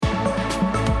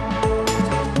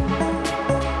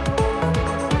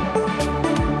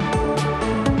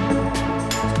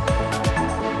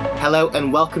Hello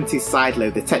and welcome to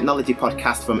Sideload, the technology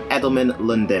podcast from Edelman,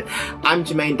 London. I'm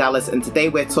Jermaine Dallas, and today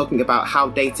we're talking about how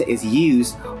data is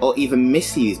used or even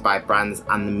misused by brands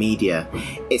and the media.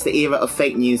 It's the era of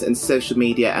fake news and social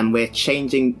media, and we're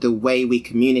changing the way we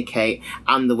communicate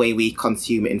and the way we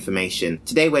consume information.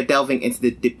 Today we're delving into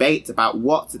the debate about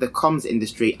what the comms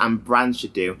industry and brands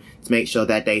should do to make sure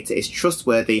their data is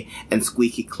trustworthy and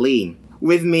squeaky clean.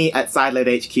 With me at Sideload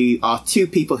HQ are two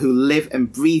people who live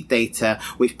and breathe data,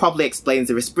 which probably explains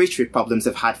the respiratory problems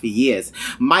I've had for years.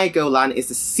 Maya Golan is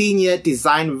the senior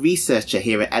design researcher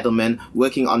here at Edelman,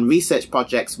 working on research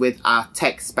projects with our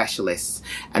tech specialists.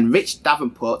 And Rich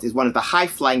Davenport is one of the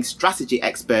high-flying strategy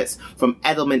experts from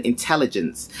Edelman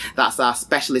Intelligence. That's our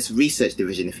specialist research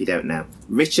division, if you don't know.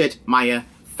 Richard, Maya,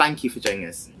 thank you for joining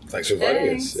us. Thanks for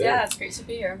inviting us. Yeah, it's great to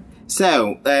be here.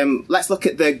 So, let's look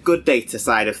at the good data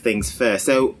side of things first.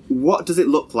 So, what does it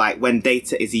look like when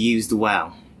data is used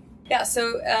well? Yeah,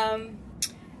 so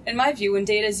in my view, when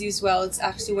data is used well, it's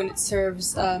actually when it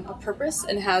serves a purpose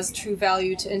and has true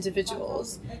value to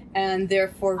individuals and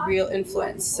therefore real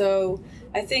influence. So,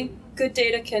 I think good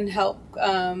data can help,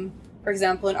 for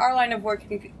example, in our line of work,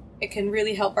 it can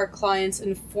really help our clients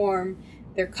inform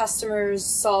their customers,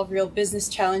 solve real business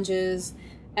challenges,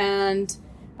 and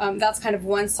that's kind of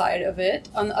one side of it.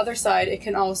 On the other side, it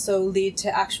can also lead to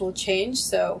actual change,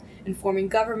 so informing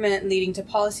government, leading to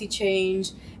policy change,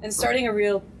 and starting a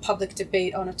real public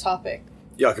debate on a topic.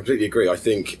 Yeah, I completely agree. I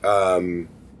think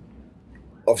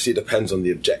obviously it depends on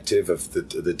the objective of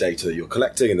the data that you're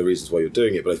collecting and the reasons why you're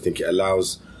doing it, but I think it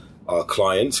allows our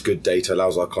clients, good data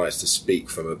allows our clients to speak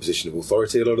from a position of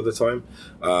authority a lot of the time,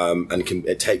 and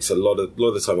it takes a lot of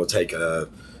the time will take a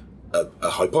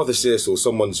hypothesis or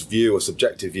someone's view or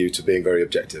subjective view to being very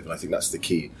objective. And I think that's the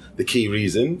key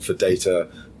reason for data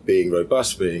being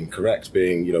robust, being correct,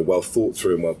 being, well thought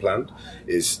through and well planned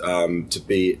is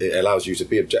it allows you to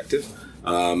be objective,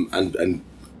 and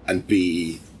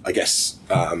be, I guess,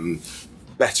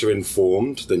 better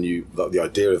informed than the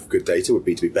idea of good data would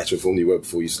be to be better informed than you were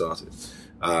before you started,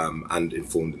 and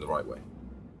informed in the right way.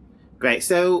 Great.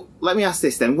 So let me ask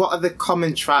this then. What are the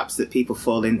common traps that people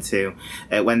fall into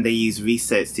when they use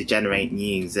research to generate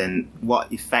news, and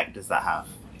what effect does that have?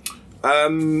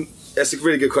 That's a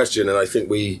really good question, and I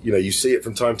think you see it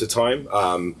from time to time.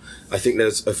 I think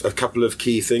there's a couple of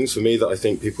key things for me that I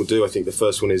think people do. I think the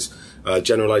first one is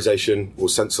generalization or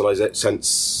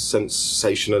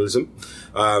sensationalism.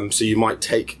 So you might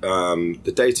take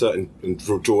the data and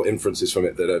draw inferences from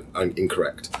it that are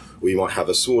incorrect. Or you might have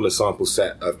a smaller sample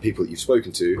set of people that you've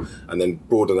spoken to and then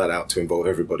broaden that out to involve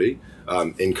everybody,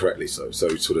 incorrectly so.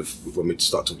 So sort of when we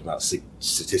start talking about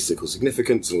statistical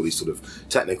significance and all these sort of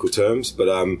technical terms, but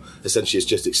essentially it's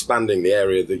just expanding the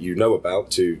area that you know about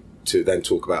to then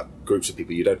talk about groups of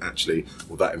people you don't actually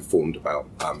or that informed about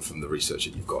from the research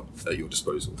that you've got at your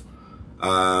disposal.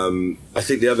 I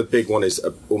think the other big one is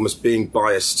almost being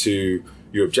biased to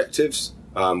your objectives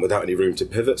without any room to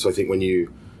pivot. So I think when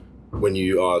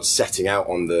you are setting out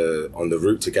on the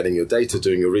route to getting your data,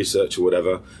 doing your research or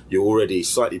whatever, you're already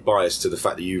slightly biased to the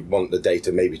fact that you want the data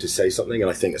maybe to say something.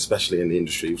 And I think especially in the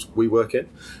industries we work in,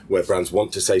 where brands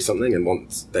want to say something and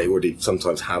they already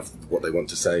sometimes have what they want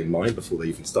to say in mind before they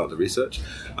even start the research.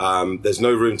 There's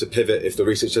no room to pivot if the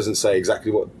research doesn't say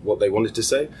exactly what they wanted to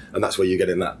say. And that's where you get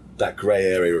in that grey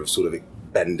area of sort of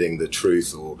bending the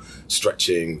truth or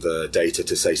stretching the data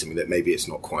to say something that maybe it's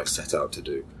not quite set out to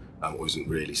do. Or isn't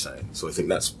really saying. So I think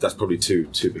that's probably two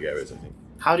big areas, I think.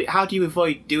 How do you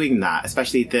avoid doing that,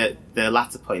 especially the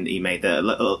latter point that you made, that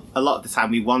a lot of the time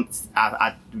we want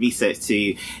our research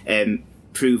to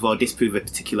prove or disprove a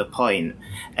particular point.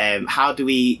 How do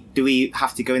we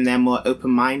have to go in there more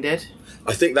open-minded?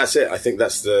 I think that's it. I think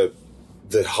that's the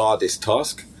hardest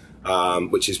task,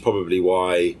 which is probably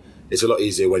why it's a lot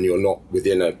easier when you're not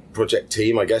within a project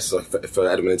team, I guess. Like for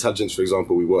Edelman Intelligence, for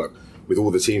example, we work with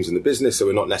all the teams in the business, so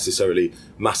we're not necessarily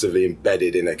massively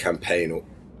embedded in a campaign,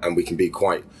 and we can be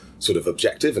quite sort of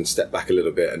objective and step back a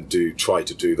little bit and try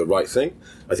to do the right thing.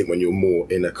 I think when you're more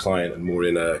in a client and more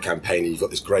in a campaign and you've got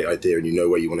this great idea and you know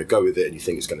where you want to go with it and you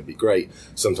think it's going to be great,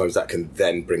 sometimes that can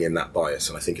then bring in that bias.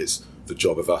 And I think it's the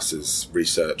job of us as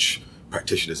research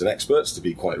practitioners and experts to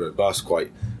be quite robust,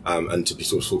 and to be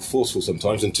sort of forceful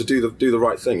sometimes, and to do the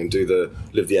right thing and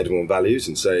live the Edelman values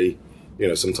and say,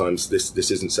 sometimes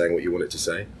this isn't saying what you want it to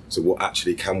say. So what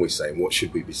actually can we say and what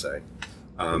should we be saying?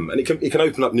 And it can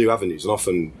open up new avenues, and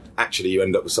often actually you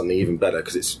end up with something even better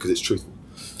because it's truthful.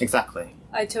 Exactly.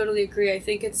 I totally agree. I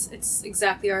think it's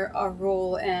exactly our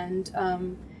role, and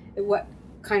what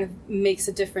kind of makes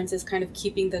a difference is kind of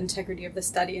keeping the integrity of the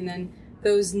study and then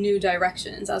those new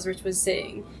directions, as Rich was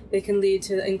saying, they can lead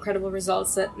to incredible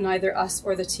results that neither us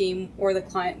or the team or the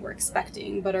client were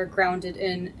expecting, but are grounded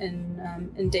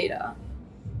in data.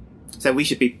 So we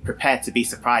should be prepared to be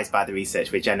surprised by the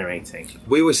research we're generating.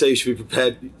 We always say you should be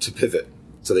prepared to pivot,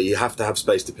 so that you have to have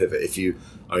space to pivot. If you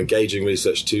are engaging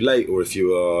research too late, or if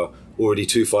you are already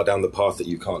too far down the path that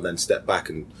you can't then step back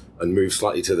and move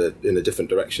slightly in a different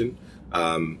direction,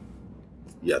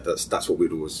 that's what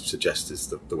we'd always suggest is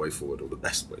the way forward, or the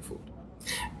best way forward.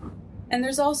 And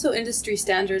there's also industry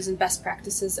standards and best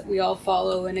practices that we all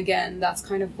follow, and again, that's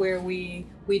kind of where we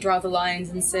draw the lines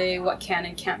and say what can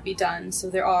and can't be done. So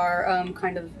there are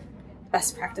kind of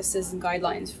best practices and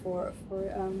guidelines for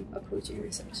approaching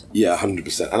research. Yeah,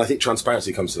 100%. And I think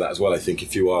transparency comes to that as well. I think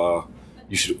if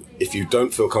you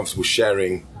don't feel comfortable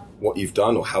sharing what you've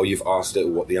done or how you've asked it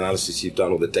or what the analysis you've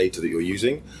done or the data that you're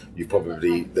using, there's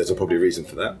probably a reason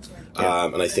for that.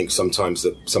 And I think sometimes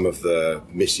some of the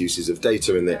misuses of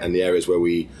data and the areas where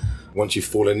once you've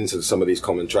fallen into some of these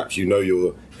common traps,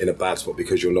 you're in a bad spot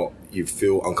because you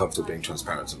feel uncomfortable being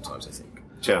transparent sometimes, I think.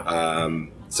 Sure.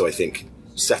 So I think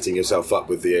setting yourself up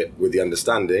with the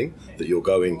understanding that you're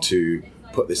going to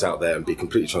put this out there and be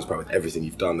completely transparent with everything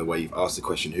you've done, the way you've asked the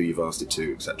question, who you've asked it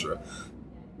to, etc.,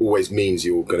 always means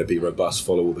you're going to be robust,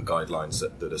 follow all the guidelines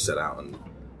that are set out and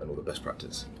all the best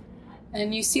practice.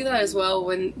 And you see that as well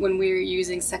when we're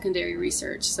using secondary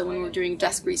research. So when we're doing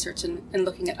desk research and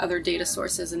looking at other data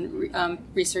sources and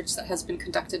research that has been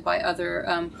conducted by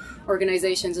other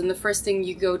organizations. And the first thing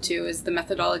you go to is the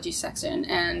methodology section,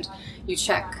 and you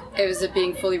check, is it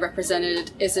being fully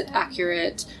represented? Is it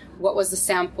accurate? What was the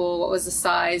sample? What was the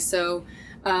size? So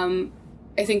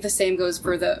I think the same goes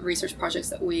for the research projects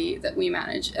that we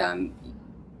manage.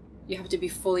 You have to be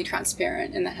fully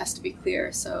transparent, and that has to be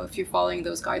clear. So if you're following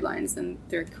those guidelines, then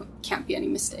there can't be any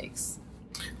mistakes.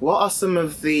 What are some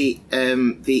of the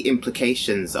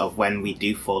implications of when we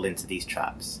do fall into these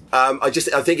traps? I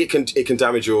think it can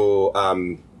damage your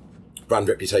brand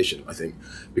reputation, I think,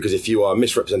 because if you are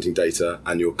misrepresenting data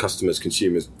and your customers,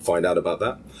 consumers find out about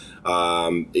that,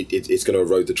 it's going to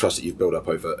erode the trust that you've built up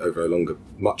over a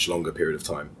much longer period of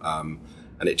time.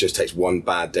 And it just takes one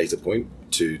bad data point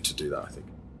to do that, I think.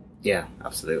 Yeah,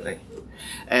 absolutely.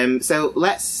 So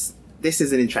this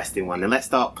is an interesting one, and let's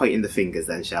start pointing the fingers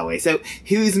then, shall we? So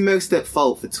who's most at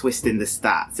fault for twisting the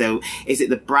stat? So is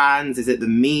it the brands, is it the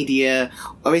media,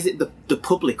 or is it the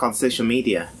public on social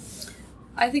media?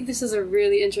 I think this is a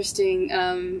really interesting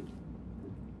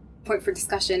point for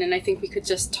discussion, and I think we could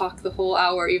just talk the whole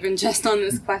hour even just on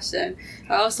this question.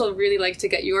 I also really like to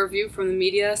get your view from the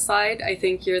media side. I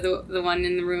think you're the one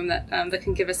in the room that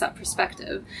can give us that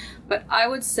perspective. But I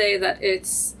would say that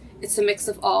it's a mix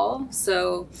of all.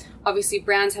 So obviously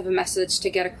brands have a message to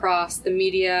get across. The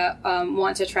media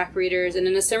want to attract readers, and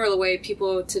in a similar way,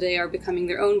 people today are becoming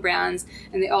their own brands,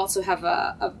 and they also have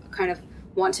a kind of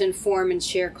want to inform and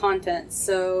share content.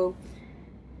 So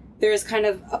there's kind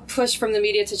of a push from the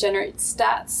media to generate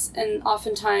stats, and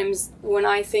oftentimes when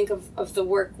I think of the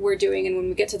work we're doing and when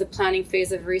we get to the planning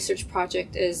phase of a research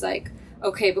project is like,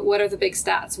 okay, but what are the big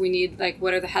stats? We need, like,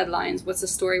 what are the headlines? What's the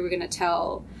story we're going to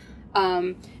tell?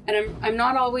 And I'm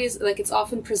not always, like, it's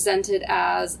often presented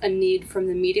as a need from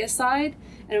the media side,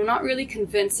 and I'm not really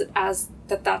convinced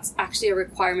that that's actually a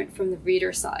requirement from the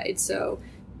reader side. So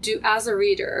as a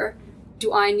reader,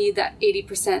 do I need that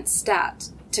 80% stat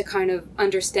to kind of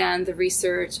understand the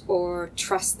research or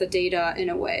trust the data in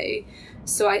a way?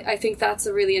 So I think that's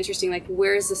a really interesting, like,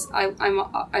 where is this?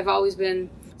 I've always been,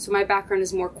 so my background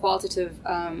is more qualitative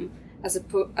as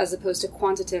opposed to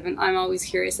quantitative, and I'm always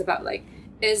curious about, like,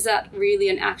 is that really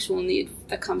an actual need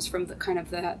that comes from the kind of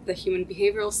the human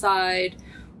behavioral side,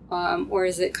 or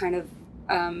is it kind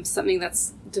of something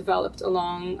that's developed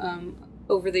along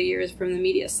over the years from the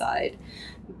media side?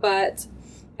 But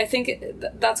I think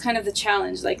that's kind of the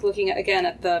challenge, like looking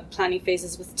at the planning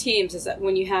phases with teams, is that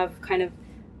when you have kind of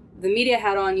the media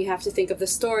hat on, you have to think of the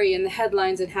story and the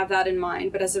headlines and have that in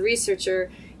mind. But as a researcher,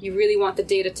 you really want the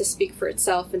data to speak for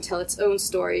itself and tell its own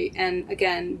story, and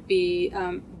again, be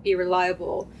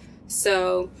reliable.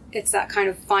 So it's that kind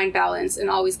of fine balance, and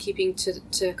always keeping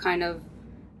to kind of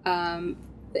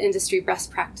the industry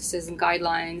best practices and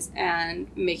guidelines, and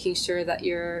making sure that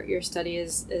your study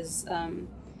is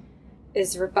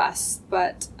robust.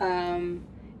 But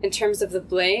in terms of the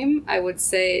blame, I would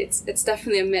say it's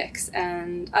definitely a mix.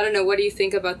 And I don't know, what do you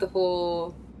think about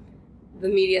the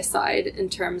media side in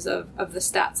terms of the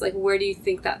stats? Like, where do you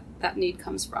think that need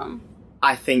comes from?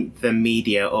 I think the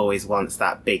media always wants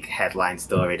that big headline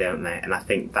story, don't they? And I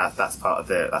think that's part of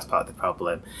the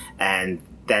problem. And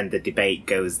then the debate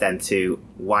goes then to,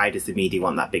 why does the media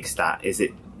want that big stat? Is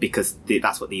it because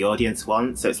that's what the audience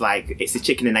wants. So it's like, it's a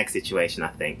chicken and egg situation, I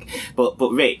think. But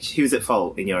Rich, who's at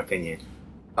fault in your opinion?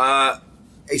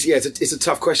 It's a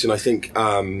tough question. I think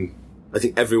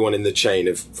everyone in the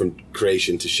chain from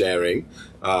creation to sharing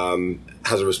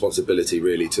has a responsibility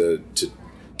really to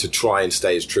try and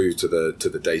stay as true to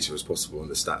the data as possible and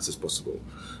the stats as possible.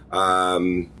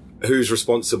 Who's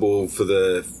responsible for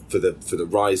the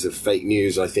rise of fake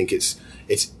news? I think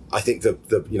I think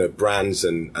the brands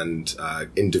and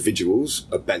individuals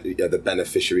are the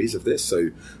beneficiaries of this. So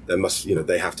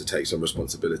they have to take some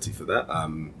responsibility for that.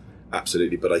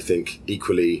 Absolutely. But I think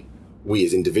equally, we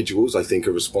as individuals, I think,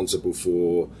 are responsible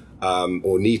for,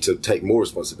 or need to take more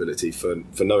responsibility for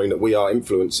knowing that we are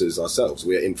influencers ourselves.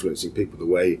 We are influencing people the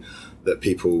way that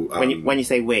people... when you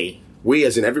say we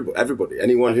as in everybody,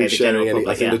 anyone who's sharing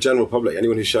the general public,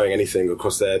 anyone who's sharing anything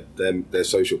across their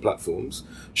social platforms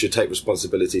should take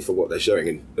responsibility for what they're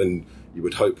sharing, and you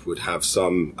would hope would have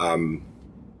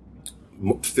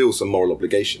feel some moral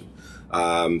obligation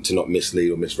to not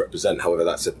mislead or misrepresent. However,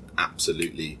 that's an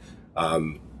absolutely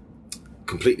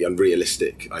completely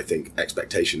unrealistic, I think,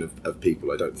 expectation of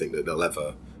people. I don't think that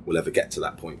will ever get to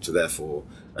that point. So therefore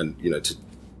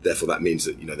that means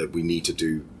that that we need to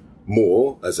do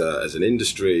more as an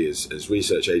industry, as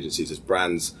research agencies, as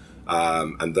brands,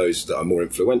 and those that are more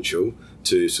influential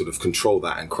to sort of control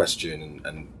that and question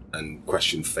and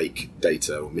question fake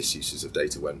data or misuses of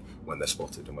data when they're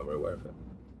spotted and when we're aware of it.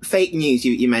 Fake news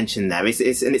you mentioned there,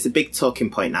 it's a big talking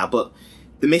point now, but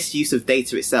the misuse of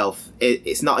data itself,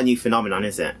 it's not a new phenomenon,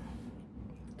 is it?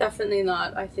 Definitely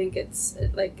not. I think it's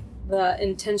like the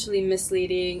intentionally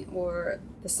misleading or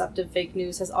deceptive fake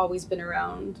news has always been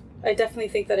around. I definitely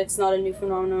think that it's not a new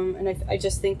phenomenon, and I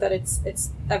just think that it's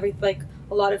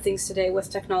a lot of things today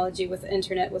with technology, with the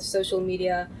internet, with social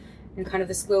media, and kind of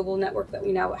this global network that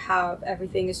we now have.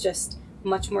 Everything is just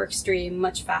much more extreme,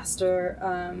 much faster,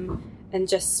 and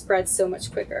just spreads so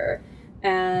much quicker.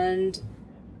 And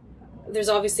there's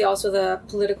obviously also the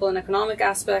political and economic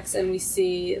aspects, and we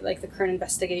see like the current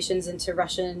investigations into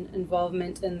Russian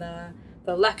involvement in the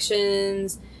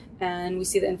elections, and we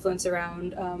see the influence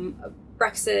around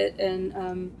Brexit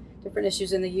and different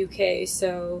issues in the UK.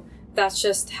 So that's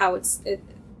just how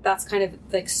that's kind of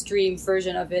the extreme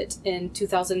version of it in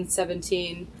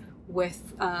 2017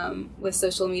 with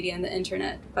social media and the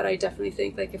internet. But I definitely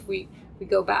think like if we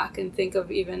go back and think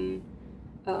of even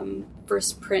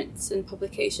first prints and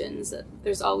publications, that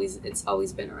it's always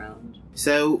been around.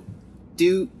 So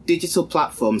do digital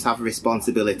platforms have a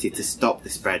responsibility to stop the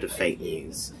spread of fake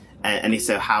news? And if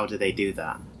so, how do they do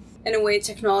that? In a way,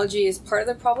 technology is part of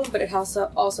the problem, but it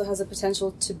also has a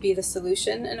potential to be the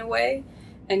solution in a way.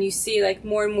 And you see like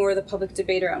more and more the public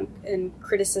debate around and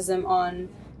criticism on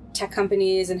tech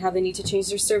companies and how they need to change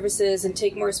their services and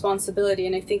take more responsibility.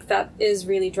 And I think that is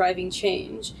really driving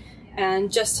change.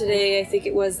 And just today, I think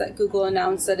it was that Google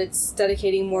announced that it's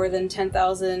dedicating more than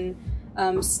 10,000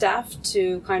 staff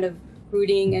to kind of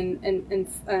rooting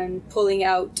and pulling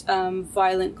out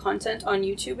violent content on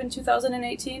YouTube in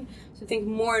 2018. So I think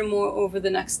more and more over the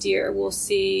next year, we'll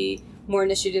see more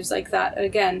initiatives like that. And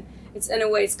again, it's in a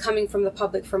way, it's coming from the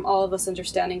public, from all of us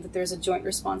understanding that there's a joint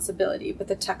responsibility, but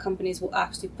the tech companies will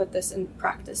actually put this in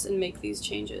practice and make these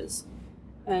changes.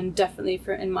 And definitely,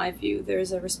 in my view,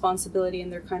 there's a responsibility,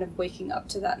 and they're kind of waking up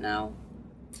to that now.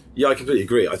 Yeah, I completely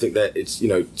agree. I think that it's,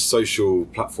 social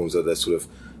platforms are the sort of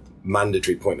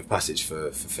mandatory point of passage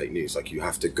for fake news. Like, you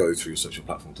have to go through a social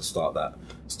platform to start that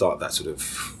sort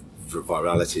of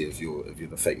virality of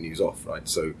the fake news off, right?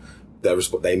 So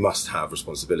they must have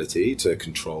responsibility to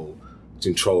control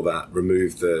that,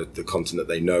 remove the content that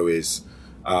they know is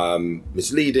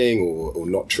misleading or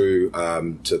not true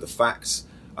to the facts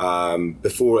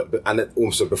before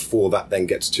that then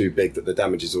gets too big that the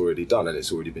damage is already done and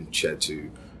it's already been shared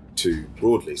too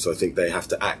broadly. So I think they have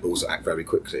to act, but also act very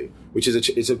quickly, which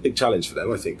is a big challenge for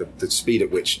them. I think the speed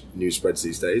at which news spreads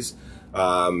these days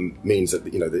means that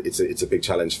it's a big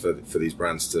challenge for these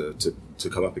brands to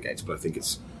come up against. But I think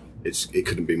it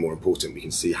couldn't be more important. We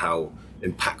can see how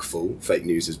impactful fake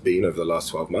news has been over the last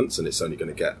 12 months, and it's only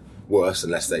going to get worse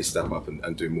unless they step up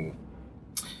and do more.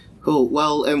 Cool.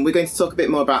 Well, we're going to talk a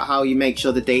bit more about how you make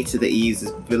sure the data that you use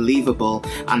is believable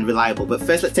and reliable. But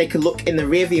first, let's take a look in the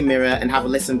rearview mirror and have a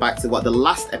listen back to what the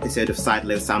last episode of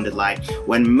Sideload sounded like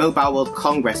when Mobile World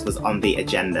Congress was on the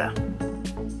agenda.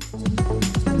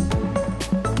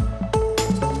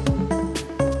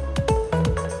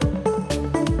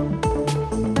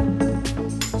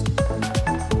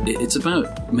 It's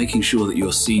about making sure that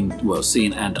you're seen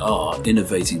and are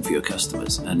innovating for your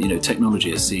customers. And,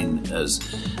 technology is seen as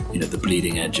the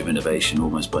bleeding edge of innovation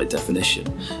almost by definition.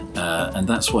 And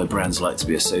that's why brands like to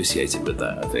be associated with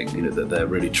that. I think, that they're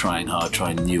really trying hard,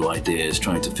 trying new ideas,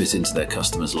 trying to fit into their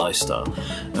customers' lifestyle.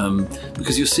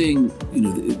 Because you're seeing,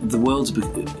 the world's,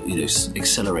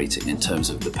 accelerating in terms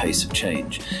of the pace of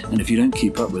change. And if you don't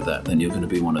keep up with that, then you're going to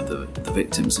be one of the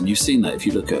victims. And you've seen that if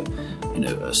you look at,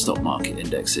 stock market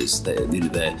indexes,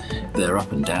 they're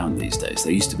up and down these days.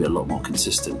 They used to be a lot more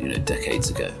consistent, decades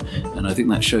ago. And I think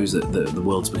that shows that the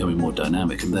world's becoming more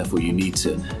dynamic, and therefore you need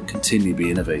to continually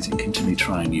be innovating, continually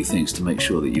trying new things to make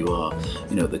sure that you are,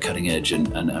 at the cutting edge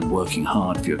and working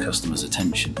hard for your customers'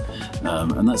 attention.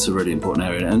 And that's a really important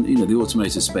area. And, the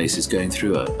automotive space is going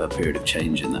through a period of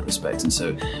change in that respect. And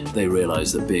so they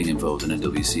realise that being involved in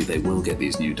NWC, they will get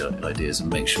these new ideas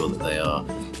and make sure that they are,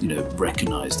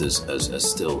 recognised as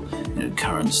still,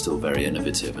 current, still very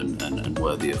innovative and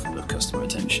worthy of customer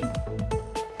attention.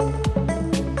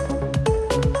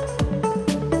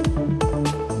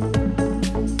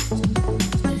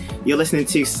 You're listening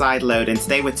to Sideload, and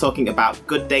today we're talking about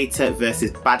good data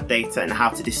versus bad data and how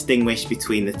to distinguish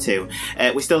between the two.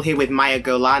 We're still here with Maya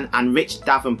Golan and Rich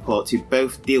Davenport, who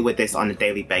both deal with this on a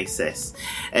daily basis.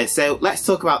 So let's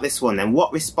talk about this one then.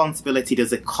 What responsibility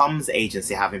does a comms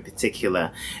agency have in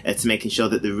particular to making sure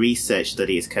that the research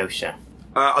study is kosher?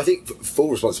 I think full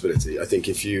responsibility. I think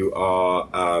if you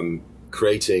are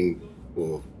creating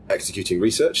or executing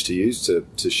research to use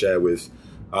to share with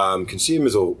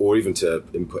consumers or even to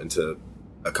input into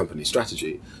a company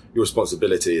strategy, your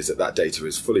responsibility is that data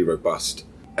is fully robust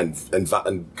and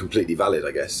completely valid,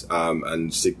 I guess,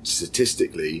 and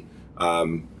statistically,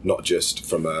 not just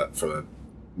from a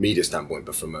media standpoint,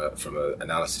 but from a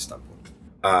analysis standpoint.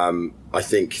 I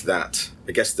think that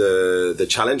the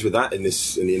challenge with that in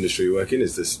the industry we work in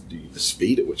is the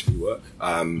speed at which we work.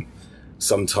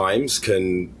 Sometimes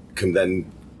can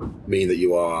then mean that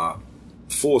you are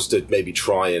forced to maybe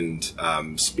try and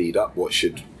speed up what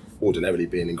should ordinarily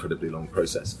be an incredibly long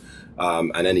process.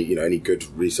 And any good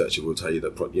researcher will tell you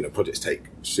that projects take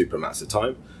super amounts of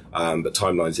time, but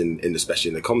timelines especially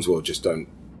in the comms world just don't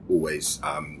always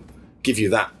give you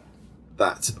that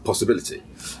possibility.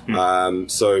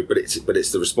 But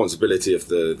it's the responsibility of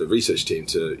the research team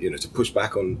to push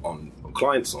back on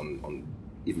clients, on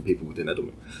even people within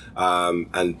Edelman,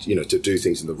 and to do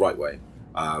things in the right way.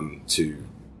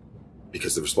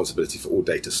 Because the responsibility for all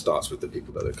data starts with the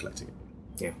people that are collecting it.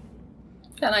 Yeah.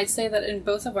 And I'd say that in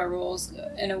both of our roles,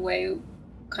 in a way,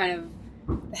 kind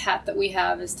of the hat that we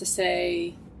have is to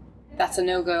say, that's a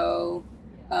no-go,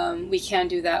 we can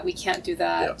do that, we can't do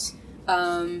that.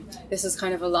 Yeah. This is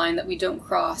kind of a line that we don't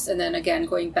cross. And then again,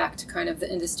 going back to kind of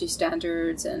the industry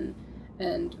standards and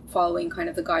following kind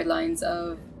of the guidelines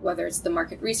of whether it's the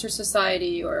Market Research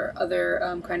Society or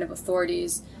other kind of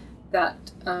authorities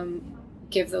that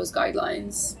give those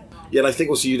guidelines. Yeah, and I think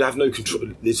also you'd have no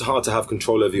control. It's hard to have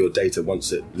control over your data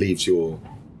once it leaves your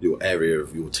area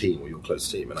of your team or your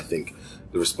close team. And I think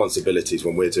the responsibilities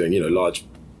when we're doing large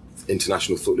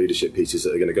international thought leadership pieces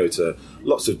that are going to go to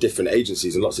lots of different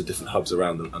agencies and lots of different hubs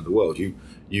around the world, you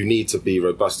need to be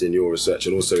robust in your research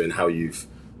and also in how you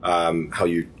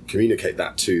communicate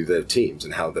that to the teams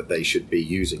and how that they should be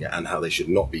using it and how they should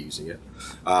not be using it.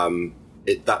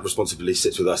 That responsibility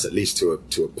sits with us at least to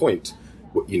a point.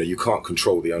 You can't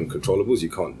control the uncontrollables. You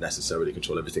can't necessarily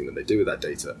control everything that they do with that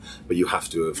data, but you have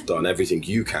to have done everything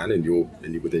you can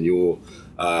within your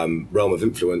realm of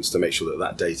influence to make sure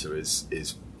that data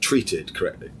is treated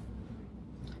correctly.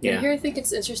 Yeah. And here I think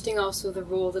it's interesting also the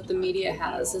role that the media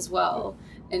has as well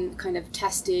in kind of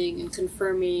testing and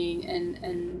confirming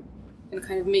and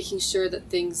kind of making sure that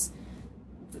the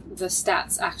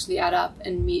stats actually add up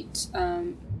and meet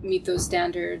those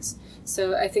standards.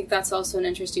 So I think that's also an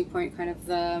interesting point, kind of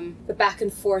the back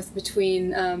and forth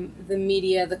between the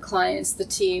media, the clients, the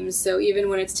teams. So even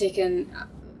when it's taken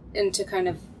into kind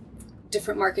of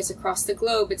different markets across the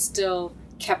globe, it's still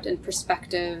kept in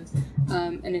perspective,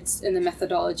 and the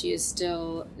methodology is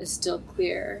still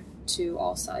clear to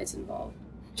all sides involved.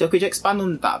 Jill, could you expand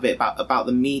on that a bit about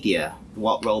the media,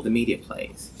 what role the media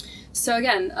plays? So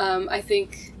again, I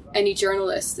think any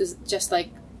journalist is just like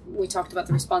we talked about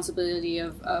the responsibility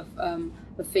of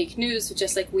fake news,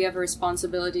 just like we have a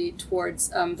responsibility towards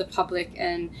the public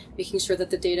and making sure that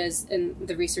the data and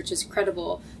the research is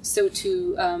credible. So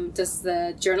too does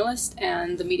the journalist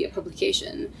and the media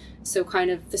publication. So kind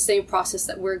of the same process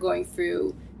that we're going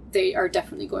through, they are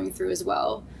definitely going through as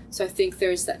well. So I think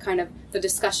there's that kind of the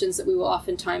discussions that we will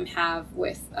oftentimes have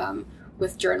with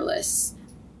journalists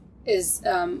is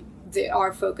they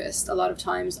are focused a lot of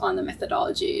times on the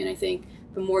methodology, and I think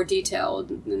the more detailed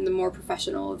and the more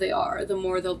professional they are, the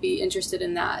more they'll be interested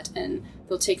in that, and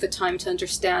they'll take the time to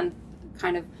understand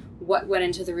kind of what went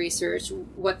into the research,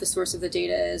 what the source of the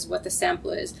data is, what the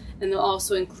sample is, and they'll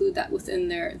also include that within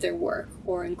their work,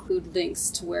 or include links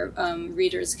to where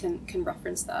readers can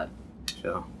reference that.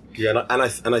 Sure. Yeah,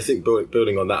 and I think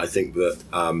building on that, I think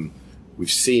that we've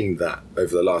seen that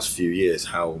over the last few years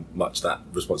how much that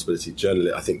responsibility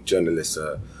journalists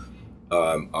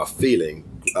are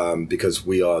feeling, because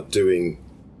we are doing,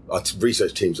 our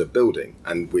research teams are building,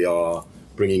 and we are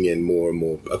bringing in more and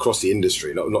more across the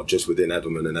industry, not just within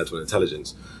Edelman and Edelman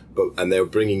Intelligence, and they're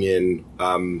bringing in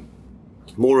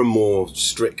more and more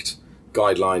strict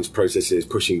guidelines, processes,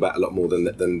 pushing back a lot more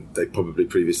than they probably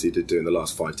previously did do in the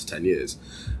last 5 to 10 years,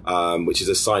 which is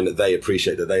a sign that they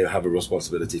appreciate that they have a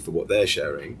responsibility for what they're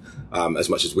sharing, as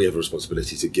much as we have a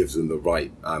responsibility to give them the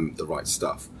right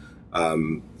stuff.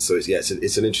 So it's an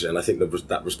interesting, and I think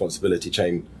that responsibility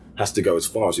chain has to go as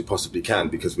far as we possibly can,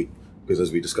 because as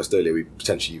we discussed earlier,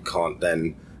 you can't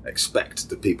then expect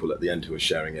the people at the end who are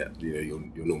sharing it, your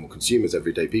normal consumers,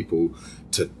 everyday people,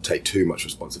 to take too much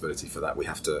responsibility for that.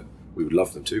 We would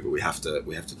love them to, but we have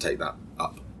to take that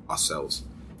up ourselves,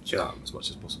 as much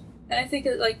as possible. And I think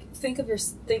think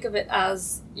of it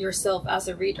as yourself as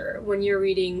a reader. When you're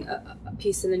reading a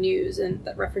piece in the news and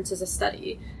that references a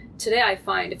study, today I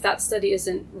find if that study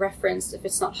isn't referenced, if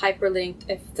it's not hyperlinked,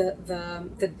 if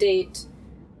the date,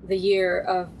 the year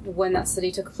of when that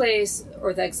study took place,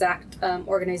 or the exact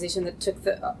organization that took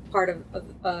the part of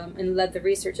and led the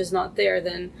research is not there,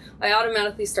 then I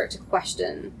automatically start to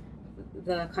question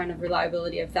the kind of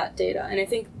reliability of that data. And I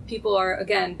think people are,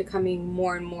 again, becoming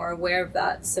more and more aware of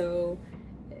that, so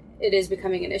it is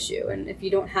becoming an issue. And if you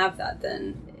don't have that,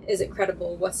 then is it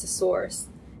credible? What's the source?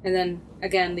 And then,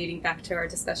 again, leading back to our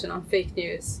discussion on fake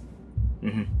news.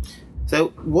 Mm-hmm. So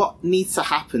what needs to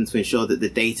happen to ensure that the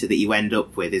data that you end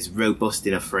up with is robust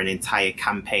enough for an entire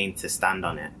campaign to stand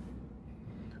on it?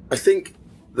 I think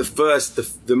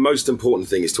the most important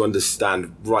thing is to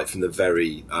understand right from the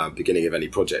very beginning of any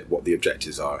project what the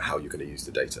objectives are and how you're going to use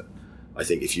the data. I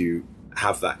think if you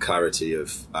have that clarity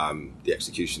of the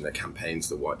execution of their campaigns,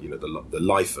 the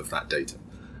life of that data,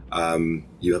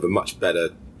 you have a much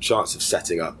better chance of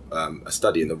setting up a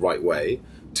study in the right way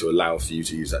to allow for you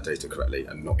to use that data correctly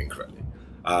and not incorrectly.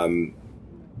 And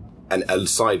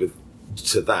aside with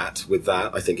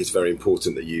that, I think it's very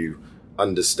important that you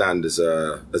understand as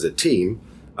a team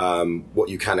what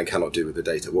you can and cannot do with the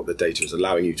data, what the data is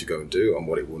allowing you to go and do, and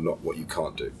what you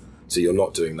can't do. So you're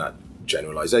not doing that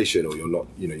generalization, or you're not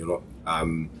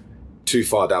too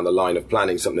far down the line of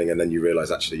planning something and then you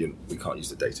realize actually we can't use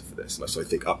the data for this. And so I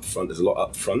think there's a lot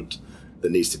up front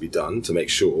that needs to be done to make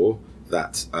sure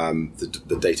that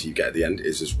the data you get at the end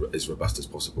is as robust as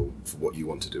possible for what you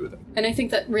want to do with it. And I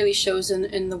think that really shows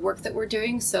in the work that we're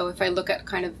doing. So if I look at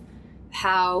kind of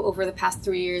how over the past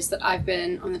 3 years that I've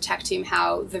been on the tech team,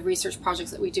 how the research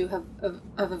projects that we do have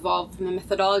evolved from a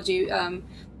methodology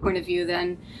point of view,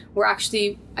 then we're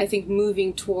actually, I think,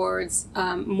 moving towards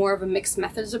more of a mixed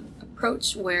methods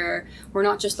approach, where we're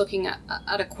not just looking at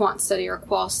a quant study or a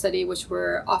qual study, which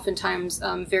were oftentimes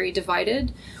very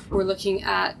divided. We're looking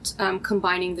at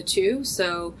combining the two.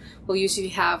 So we'll usually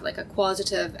have like a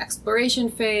qualitative exploration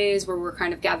phase where we're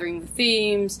kind of gathering the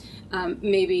themes.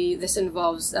 Maybe this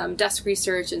involves desk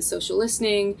research and social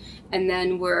listening. And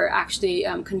then we're actually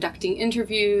conducting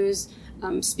interviews,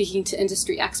 speaking to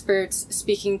industry experts,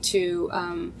 speaking to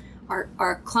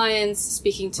our clients,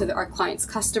 speaking to our clients'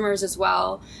 customers as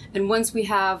well. And once we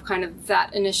have kind of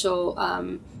that initial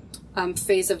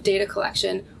phase of data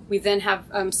collection, we then have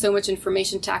so much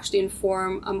information to actually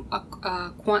inform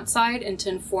a quant side and to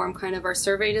inform kind of our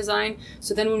survey design.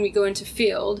 So then when we go into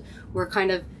field,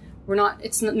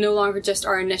 it's no longer just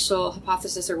our initial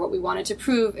hypothesis or what we wanted to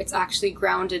prove. It's actually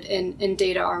grounded in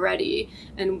data already.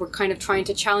 And we're kind of trying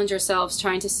to challenge ourselves,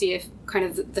 trying to see if kind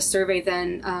of the survey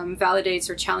then validates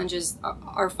or challenges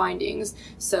our findings.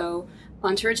 So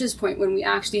on to Rich's point, when we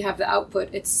actually have the output,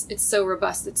 it's so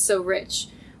robust, it's so rich.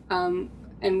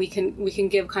 And we can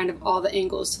give kind of all the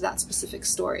angles to that specific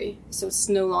story. So it's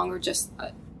no longer just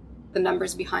the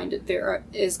numbers behind it.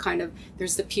 There's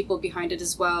the people behind it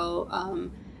as well.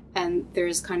 And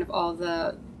there's kind of all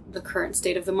the current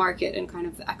state of the market and kind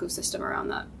of the ecosystem around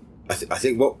that. I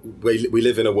think what we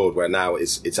live in a world where now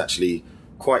it's actually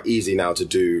quite easy now to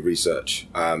do research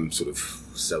sort of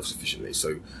self-sufficiently.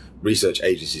 So research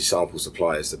agencies, sample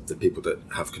suppliers, the people that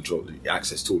have control,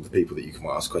 access to all the people that you can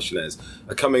ask questionnaires,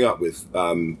 are coming up with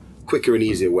quicker and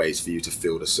easier ways for you to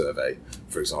field a survey,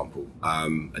 for example.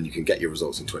 And you can get your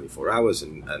results in 24 hours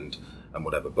and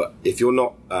whatever. But if you're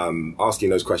not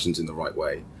asking those questions in the right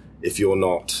way, if you're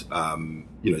not,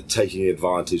 taking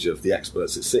advantage of the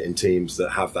experts that sit in teams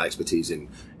that have that expertise in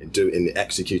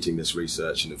executing this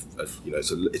research, and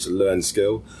it's a learned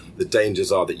skill. The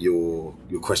dangers are that your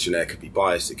questionnaire could be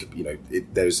biased. It could be,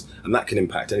 and that can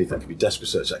impact anything. That could be desk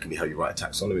research. That can be how you write a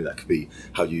taxonomy. That could be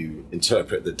how you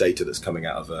interpret the data that's coming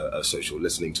out of a social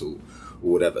listening tool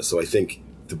or whatever. So I think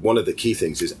one of the key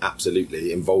things is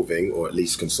absolutely involving, or at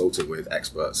least consulting with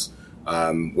experts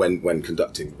when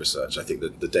conducting research. I think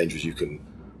that the danger is you can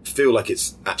feel like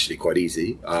it's actually quite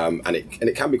easy, and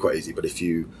it can be quite easy. But if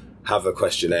you have a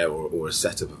questionnaire or a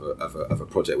setup of a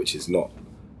project which is not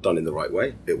done in the right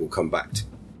way, it will come back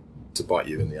to bite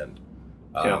you in the end.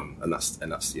 And that's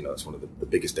one of the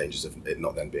biggest dangers of it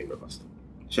not then being robust.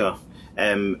 Sure.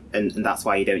 And that's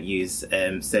why you don't use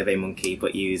SurveyMonkey,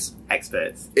 but use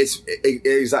experts. It's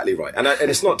exactly right, and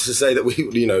it's not to say that we,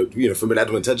 from an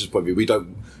Edelman Intelligence point of view,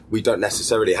 we don't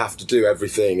necessarily have to do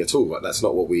everything at all. Right? That's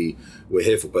not what we're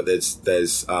here for. But there's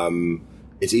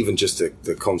it's even just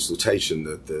the consultation,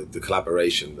 the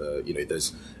collaboration.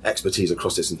 There's expertise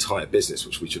across this entire business,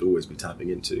 which we should always be tapping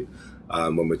into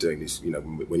when we're doing these.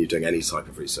 When you're doing any type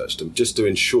of research, to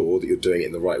ensure that you're doing it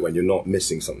in the right way, and you're not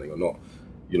missing something, or not.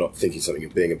 You're not thinking something,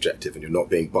 you're being objective, and you're not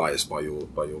being biased by your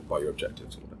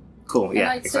objectives. Cool. Yeah, and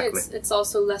I'd say it's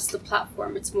also less the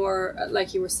platform. It's more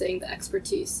like you were saying, the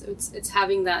expertise. It's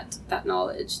having that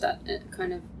knowledge, that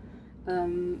kind of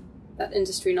that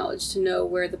industry knowledge to know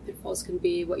where the pitfalls can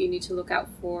be, what you need to look out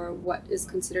for, what is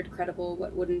considered credible,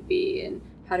 what wouldn't be, and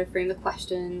how to frame the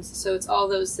questions. So it's all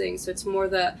those things. So it's more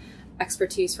the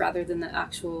expertise rather than the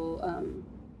actual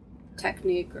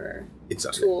technique or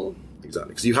tool. Exactly,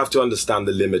 because you have to understand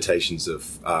the limitations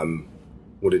of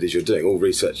what it is you're doing. All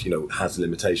research, has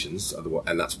limitations. Otherwise,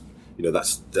 and that's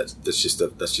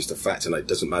just a fact. And it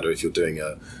doesn't matter if you're doing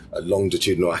a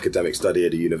longitudinal academic study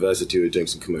at a university or you're doing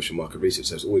some commercial market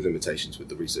research. There's always limitations with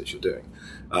the research you're doing.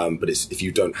 But if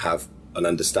you don't have an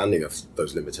understanding of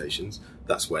those limitations,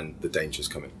 that's when the dangers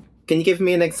come in. Can you give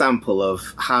me an example of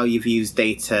how you've used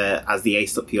data as the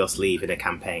ace up your sleeve in a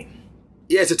campaign?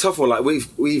 Yeah, it's a tough one. Like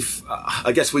we've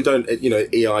I guess we don't,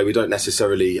 EI, we don't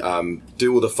necessarily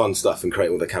do all the fun stuff and create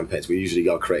all the campaigns. We usually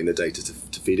are creating the data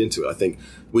to feed into it. I think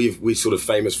we're sort of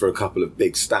famous for a couple of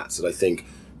big stats that I think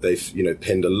they've,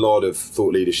 pinned a lot of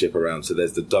thought leadership around. So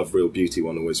there's the Dove Real Beauty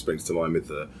one, always springs to mind, with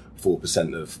the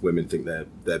 4% of women think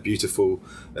they're beautiful.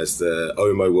 There's the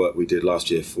OMO work we did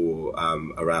last year for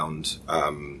around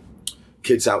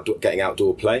kids getting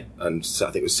outdoor play, and so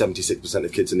I think it was 76%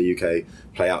 of kids in the UK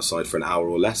play outside for an hour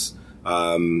or less,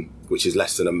 which is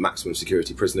less than a maximum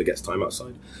security prisoner gets time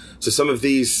outside. So some of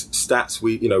these stats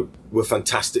were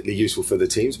fantastically useful for the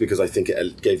teams, because I think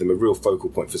it gave them a real focal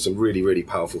point for some really, really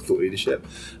powerful thought leadership.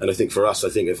 And I think for us,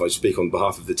 if I speak on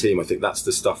behalf of the team, I think that's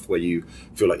the stuff where you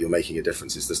feel like you're making a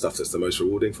difference. It's the stuff that's the most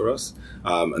rewarding for us,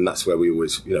 and that's where we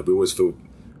always feel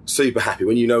super happy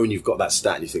when you've got that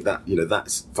stat and you think that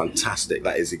that's fantastic.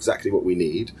 That is exactly what we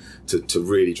need to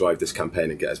really drive this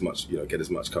campaign and get as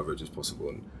much coverage as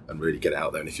possible and really get it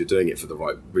out there. And if you're doing it for the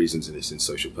right reasons and it's in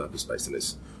social purpose space, then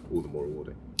it's all the more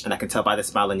rewarding. And I can tell by the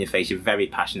smile on your face you're very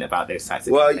passionate about those types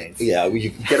of campaigns. Yeah, you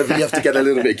have to get a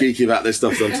little bit geeky about this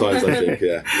stuff sometimes, I think.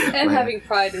 Yeah. And having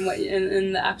pride in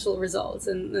in the actual results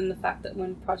and the fact that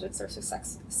when projects are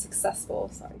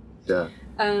successful. Sorry. Yeah.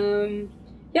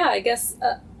 I guess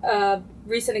a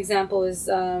recent example is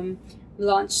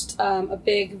launched a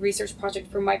big research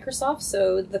project for Microsoft,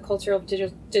 so the culture of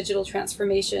digital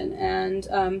transformation.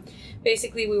 And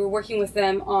basically we were working with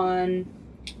them on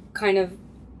kind of,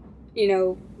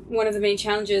 one of the main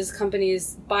challenges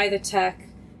companies buy the tech,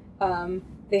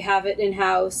 they have it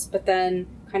in-house, but then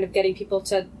kind of getting people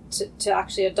to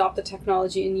actually adopt the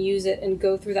technology and use it and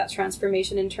go through that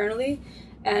transformation internally.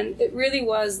 And it really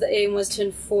the aim was to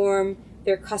inform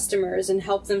their customers and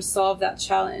help them solve that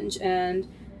challenge. And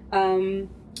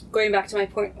going back to my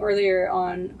point earlier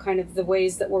on kind of the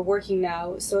ways that we're working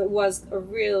now, so it was a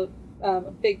real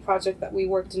big project that we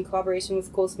worked in collaboration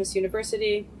with Goldsmiths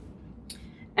University,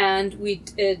 and we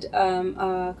did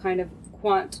a kind of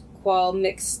quant-qual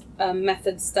mixed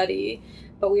method study,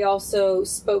 but we also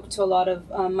spoke to a lot of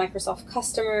Microsoft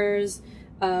customers.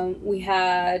 We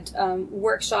had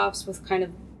workshops with kind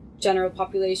of general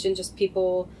population, just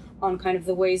people on kind of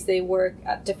the ways they work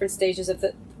at different stages of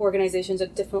the organizations,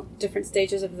 at different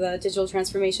stages of the digital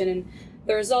transformation. And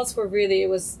the results were really, it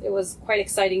was quite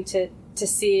exciting to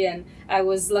see. And I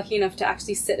was lucky enough to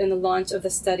actually sit in the launch of the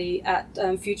study at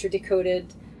Future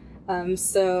Decoded.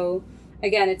 So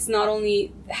again, it's not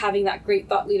only having that great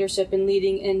thought leadership and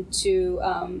leading into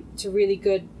to really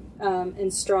good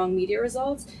and strong media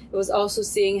results, it was also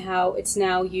seeing how it's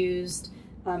now used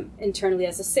internally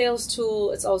as a sales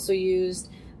tool. It's also used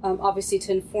obviously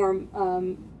to inform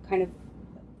kind of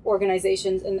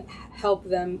organizations and help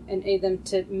them and aid them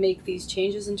to make these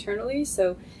changes internally.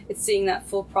 So it's seeing that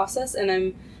full process, and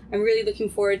I'm really looking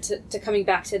forward to coming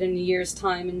back to it in a year's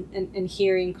time and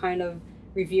hearing, kind of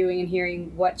reviewing and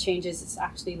hearing what changes it's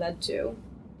actually led to.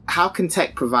 How can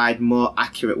tech provide more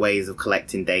accurate ways of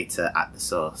collecting data at the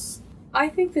source? I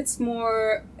think it's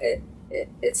more,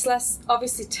 it's less,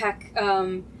 obviously tech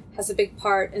has a big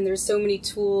part, and there's so many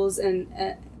tools and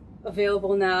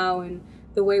available now, and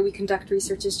the way we conduct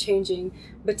research is changing.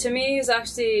 But to me, it's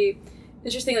actually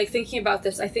interesting, like thinking about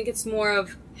this, I think it's more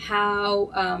of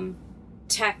how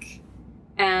tech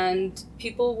and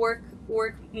people work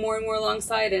more and more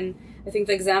alongside. And I think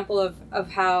the example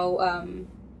of how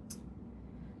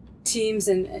Teams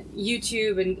and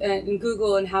YouTube and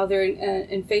Google and how they're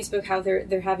and Facebook, how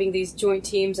they're having these joint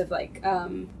teams of like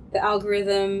the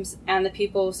algorithms and the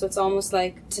people. So it's almost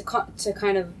like to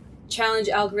kind of challenge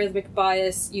algorithmic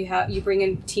bias, you bring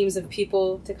in teams of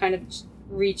people to kind of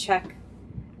recheck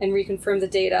and reconfirm the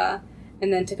data,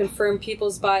 and then to confirm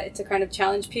people's bias, to kind of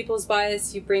challenge people's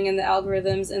bias, you bring in the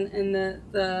algorithms and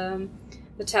the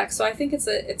tech. So I think it's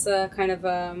a kind of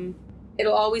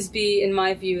it'll always be, in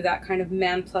my view, that kind of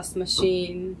man plus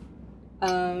machine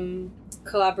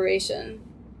collaboration,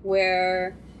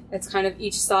 where it's kind of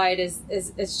each side is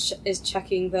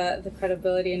checking the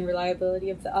credibility and reliability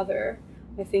of the other.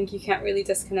 I think you can't really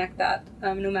disconnect that,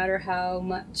 no matter how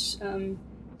much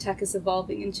tech is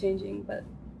evolving and changing. But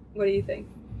what do you think?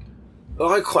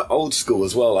 Well, I'm quite old school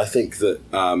as well. I think that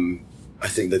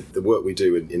the work we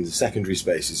do in the secondary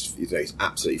space is, it's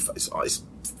absolutely it's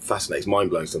fascinating. It's mind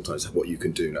blowing sometimes what you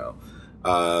can do now.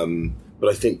 But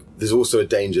I think there's also a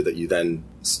danger that you then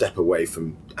step away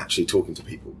from actually talking to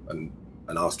people and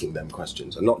asking them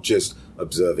questions, and not just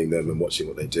observing them and watching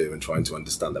what they do and trying to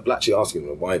understand that, but actually asking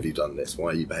them, why have you done this? Why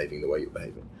are you behaving the way you're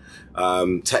behaving?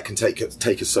 Tech can take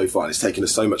us so far, and it's taken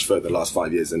us so much further the last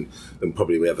 5 years than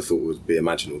probably we ever thought would be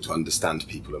imaginable, to understand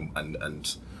people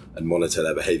and monitor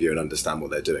their behaviour and understand what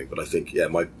they're doing. But I think,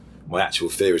 my actual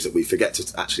fear is that we forget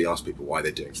to actually ask people why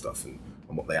they're doing stuff and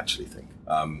what they actually think.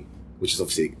 Which is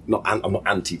obviously I'm not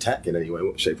anti-tech in any way,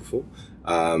 shape or form.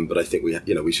 But I think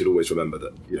we should always remember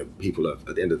that, people are,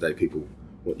 at the end of the day, people,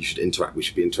 we should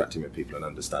be interacting with people and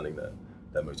understanding their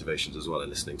motivations as well, and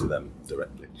listening to them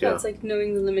directly. Yeah, it's like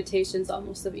knowing the limitations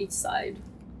almost of each side.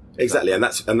 Exactly, and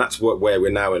that's where we're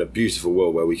now in a beautiful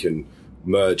world where we can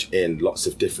merge in lots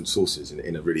of different sources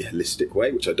in a really holistic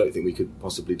way, which I don't think we could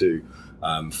possibly do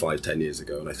 5-10 years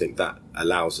ago. And I think that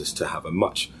allows us to have a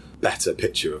much better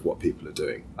picture of what people are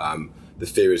doing. The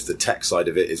fear is the tech side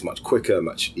of it is much quicker,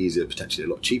 much easier, potentially a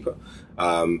lot cheaper,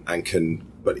 you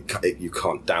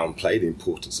can't downplay the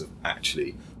importance of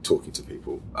actually talking to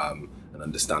people and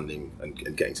understanding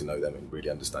and getting to know them and really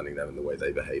understanding them and the way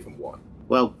they behave and why.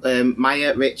 Well,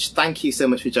 Maya, Rich, thank you so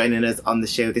much for joining us on the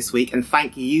show this week, and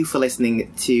thank you for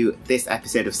listening to this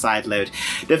episode of Sideload.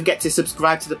 Don't forget to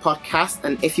subscribe to the podcast,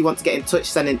 and if you want to get in touch,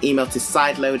 send an email to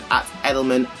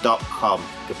sideload@edelman.com.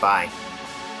 Goodbye.